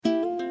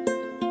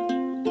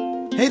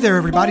Hey there,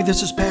 everybody.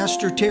 This is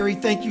Pastor Terry.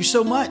 Thank you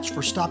so much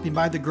for stopping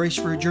by the Grace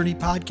for Your Journey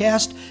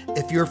podcast.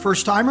 If you're a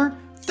first timer,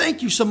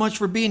 thank you so much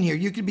for being here.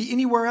 You could be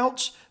anywhere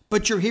else,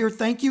 but you're here.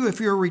 Thank you.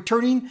 If you're a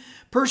returning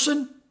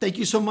person, thank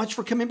you so much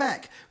for coming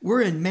back.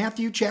 We're in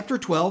Matthew chapter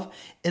 12,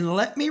 and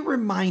let me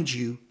remind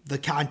you the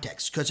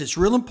context because it's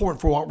real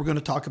important for what we're going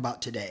to talk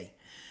about today.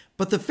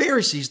 But the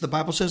Pharisees, the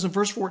Bible says in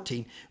verse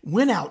 14,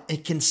 went out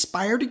and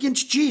conspired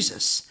against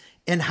Jesus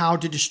and how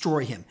to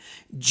destroy him.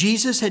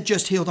 Jesus had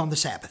just healed on the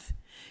Sabbath.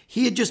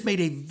 He had just made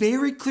a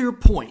very clear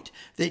point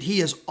that he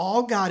is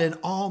all God and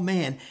all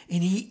man,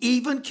 and he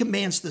even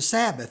commands the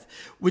Sabbath,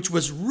 which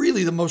was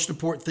really the most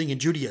important thing in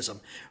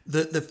Judaism.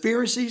 The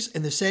Pharisees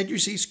and the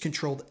Sadducees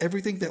controlled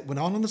everything that went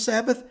on the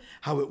Sabbath,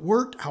 how it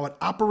worked, how it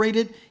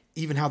operated,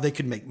 even how they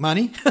could make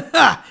money.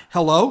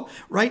 Hello,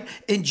 right?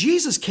 And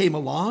Jesus came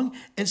along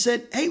and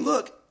said, hey,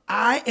 look,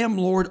 I am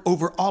Lord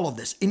over all of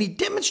this. And he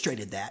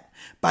demonstrated that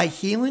by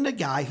healing a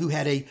guy who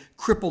had a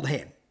crippled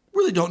hand.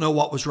 Really don't know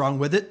what was wrong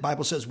with it.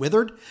 Bible says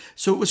withered.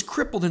 So it was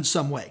crippled in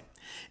some way.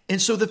 And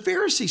so the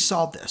Pharisees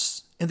saw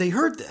this and they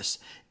heard this.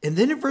 And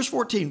then in verse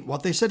 14,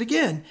 what they said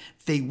again,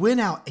 they went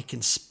out and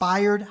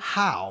conspired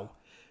how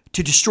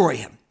to destroy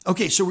him.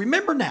 Okay, so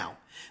remember now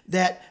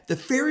that the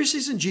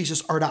Pharisees and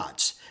Jesus are at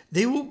odds.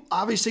 They will,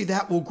 obviously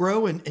that will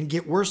grow and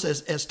get worse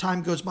as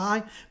time goes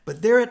by,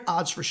 but they're at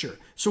odds for sure.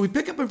 So we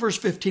pick up in verse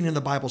 15 and the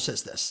Bible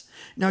says this.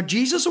 Now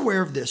Jesus,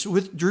 aware of this,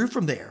 withdrew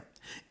from there.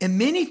 And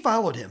many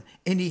followed him,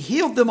 and he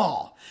healed them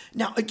all.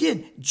 Now,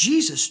 again,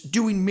 Jesus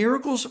doing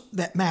miracles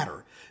that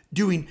matter,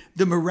 doing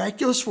the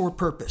miraculous for a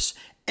purpose.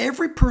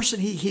 Every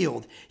person he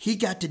healed, he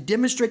got to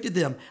demonstrate to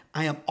them,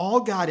 I am all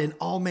God and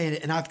all man,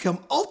 and I've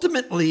come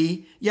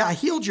ultimately, I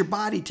healed your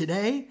body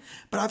today,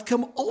 but I've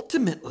come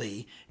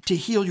ultimately to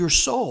heal your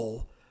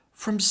soul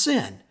from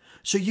sin,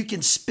 so you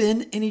can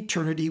spend an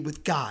eternity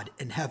with God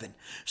in heaven.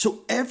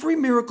 So every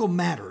miracle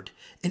mattered,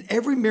 and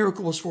every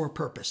miracle was for a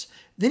purpose.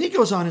 Then he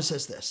goes on and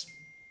says this.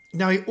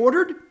 Now he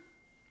ordered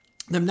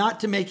them not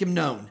to make him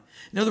known.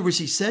 In other words,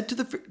 he said to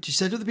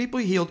the people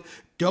he healed,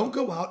 don't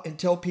go out and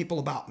tell people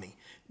about me.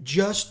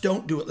 Just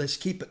don't do it. Let's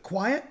keep it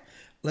quiet.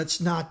 Let's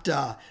not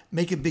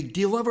make a big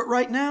deal of it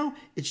right now.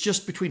 It's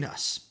just between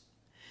us.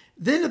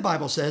 Then the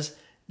Bible says,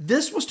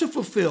 this was to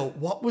fulfill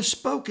what was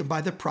spoken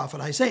by the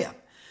prophet Isaiah.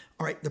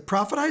 All right, the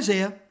prophet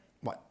Isaiah,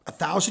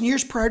 1,000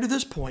 years prior to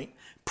this point,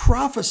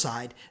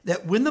 prophesied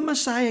that when the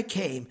Messiah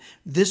came,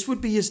 this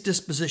would be his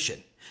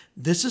disposition.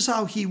 This is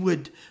how he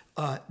would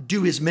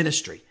do his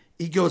ministry.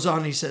 He goes on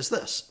and he says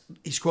this.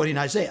 He's quoting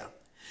Isaiah.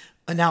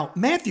 Now,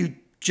 Matthew,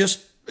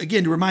 just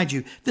again to remind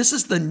you, this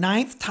is the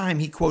 9th time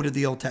he quoted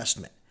the Old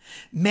Testament.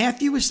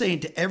 Matthew is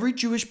saying to every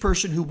Jewish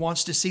person who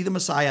wants to see the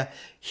Messiah,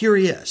 here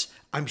he is.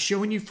 I'm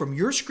showing you from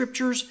your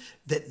scriptures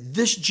that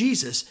this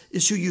Jesus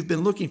is who you've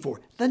been looking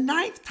for. The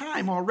 9th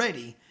time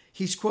already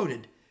he's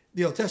quoted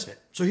the Old Testament.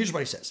 So here's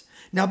what he says.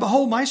 Now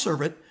behold my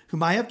servant,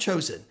 whom I have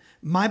chosen,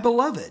 my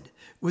beloved,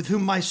 with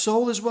whom my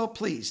soul is well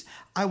pleased.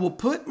 I will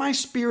put my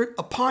spirit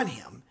upon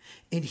him,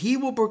 and he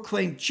will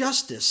proclaim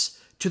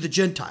justice to the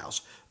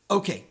Gentiles.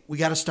 Okay, we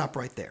got to stop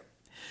right there.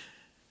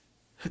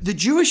 The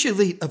Jewish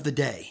elite of the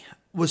day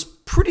was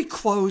pretty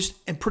closed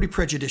and pretty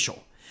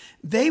prejudicial.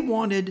 They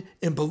wanted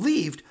and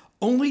believed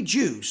only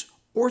Jews,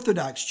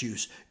 Orthodox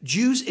Jews,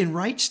 Jews in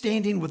right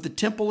standing with the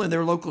temple and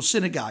their local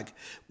synagogue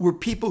were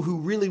people who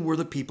really were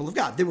the people of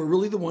God. They were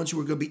really the ones who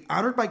were going to be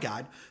honored by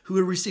God, who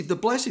would receive the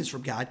blessings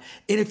from God.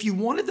 And if you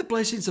wanted the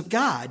blessings of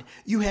God,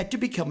 you had to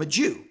become a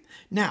Jew.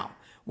 Now,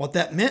 what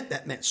that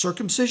meant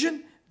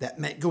circumcision. That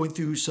meant going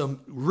through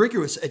some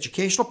rigorous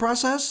educational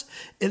process.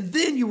 And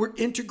then you were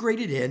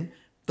integrated in,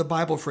 the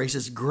Bible phrase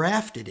is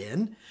grafted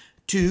in,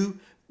 to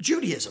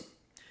Judaism.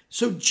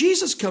 So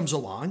Jesus comes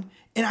along,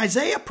 and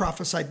Isaiah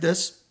prophesied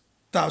this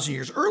 1,000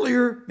 years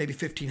earlier, maybe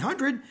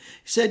 1,500, he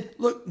said,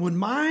 look, when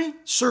my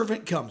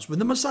servant comes, when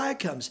the Messiah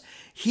comes,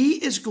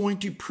 he is going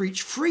to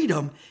preach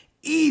freedom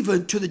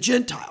even to the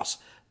Gentiles.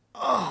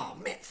 Oh,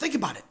 man, think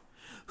about it.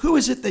 Who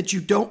is it that you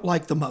don't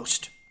like the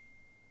most?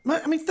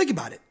 I mean, think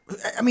about it.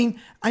 I mean,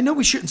 I know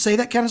we shouldn't say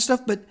that kind of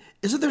stuff, but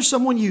isn't there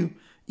someone you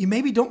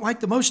maybe don't like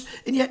the most?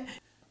 And yet,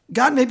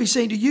 God may be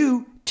saying to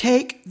you,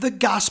 take the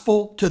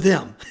gospel to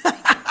them.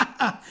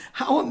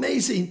 How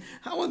amazing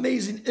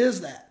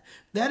is that?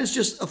 That is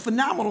just a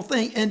phenomenal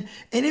thing, and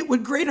it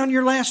would grate on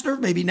your last nerve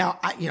maybe. Now,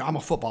 I'm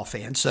a football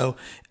fan, so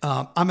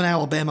I'm an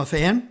Alabama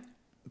fan.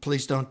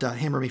 Please don't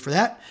hammer me for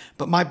that.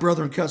 But my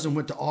brother and cousin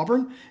went to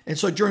Auburn, and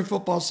so during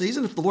football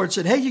season, if the Lord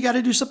said, hey, you got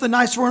to do something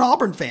nice for an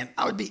Auburn fan,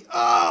 I would be,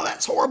 oh,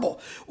 that's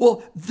horrible.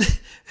 Well,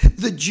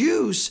 the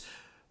Jews'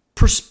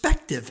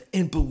 perspective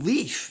and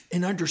belief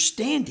and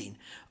understanding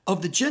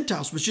of the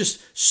Gentiles was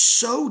just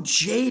so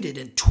jaded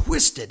and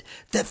twisted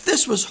that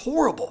this was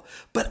horrible.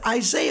 But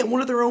Isaiah,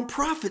 one of their own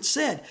prophets,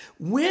 said,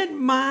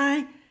 when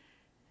my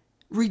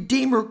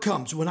Redeemer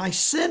comes, when I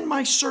send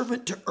my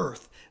servant to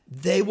earth,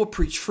 they will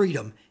preach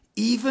freedom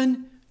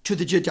even to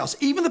the Gentiles.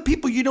 Even the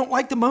people you don't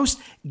like the most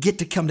get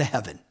to come to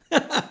heaven.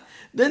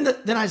 Then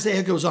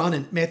Isaiah goes on,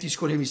 and Matthew's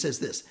quoting him. He says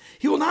this,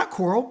 he will not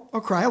quarrel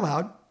or cry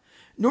aloud,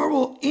 nor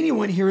will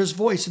anyone hear his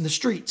voice in the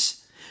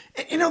streets.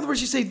 In other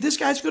words, you say, this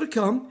guy's going to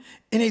come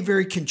in a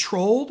very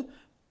controlled,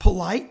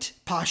 polite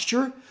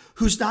posture,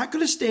 who's not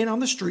going to stand on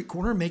the street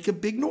corner and make a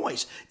big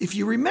noise. If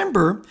you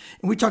remember,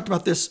 and we talked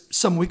about this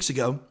some weeks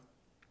ago,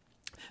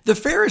 the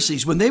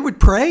Pharisees, when they would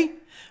pray,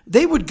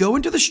 they would go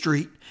into the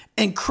street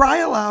and cry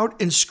aloud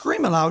and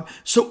scream aloud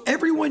so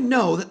everyone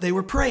know that they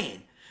were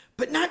praying.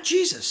 But not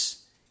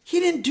Jesus. He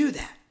didn't do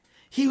that.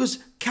 He was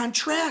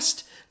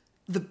contrast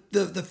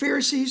the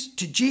Pharisees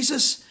to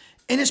Jesus,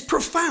 and it's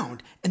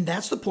profound. And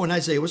that's the point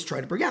Isaiah was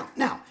trying to bring out.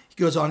 Now, he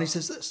goes on, he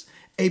says this,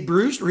 a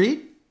bruised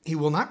reed he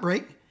will not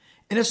break,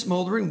 and a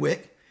smoldering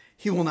wick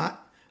he will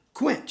not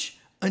quench,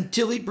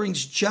 until he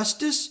brings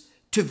justice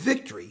to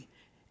victory,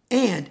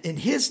 and in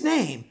his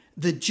name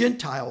the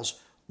Gentiles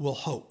will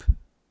hope.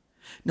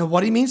 Now,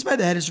 what he means by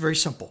that is very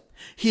simple.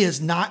 He is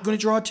not going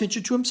to draw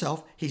attention to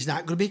himself. He's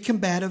not going to be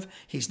combative.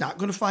 He's not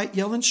going to fight,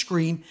 yell, and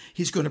scream.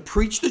 He's going to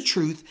preach the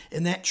truth,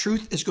 and that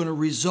truth is going to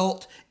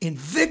result in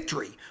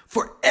victory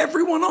for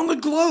everyone on the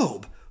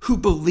globe who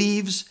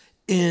believes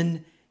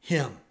in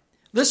him.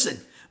 Listen,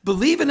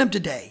 believe in him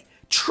today.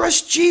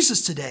 Trust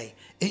Jesus today,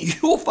 and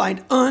you'll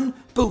find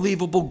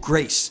unbelievable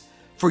grace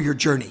for your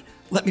journey.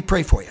 Let me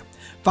pray for you.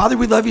 Father,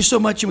 we love you so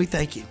much, and we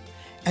thank you.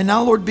 And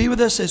now, Lord, be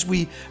with us as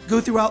we go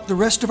throughout the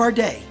rest of our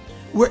day.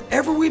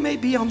 Wherever we may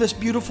be on this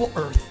beautiful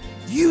earth,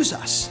 use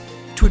us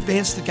to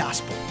advance the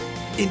gospel.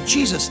 In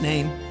Jesus'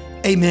 name,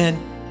 amen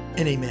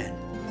and amen.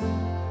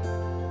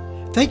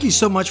 Thank you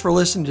so much for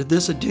listening to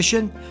this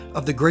edition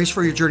of the Grace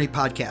for Your Journey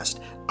podcast.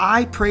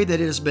 I pray that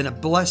it has been a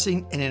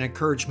blessing and an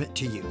encouragement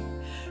to you.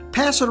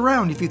 Pass it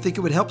around if you think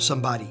it would help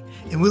somebody.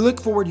 And we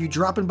look forward to you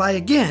dropping by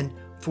again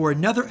for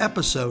another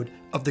episode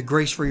of the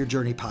Grace for Your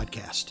Journey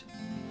podcast.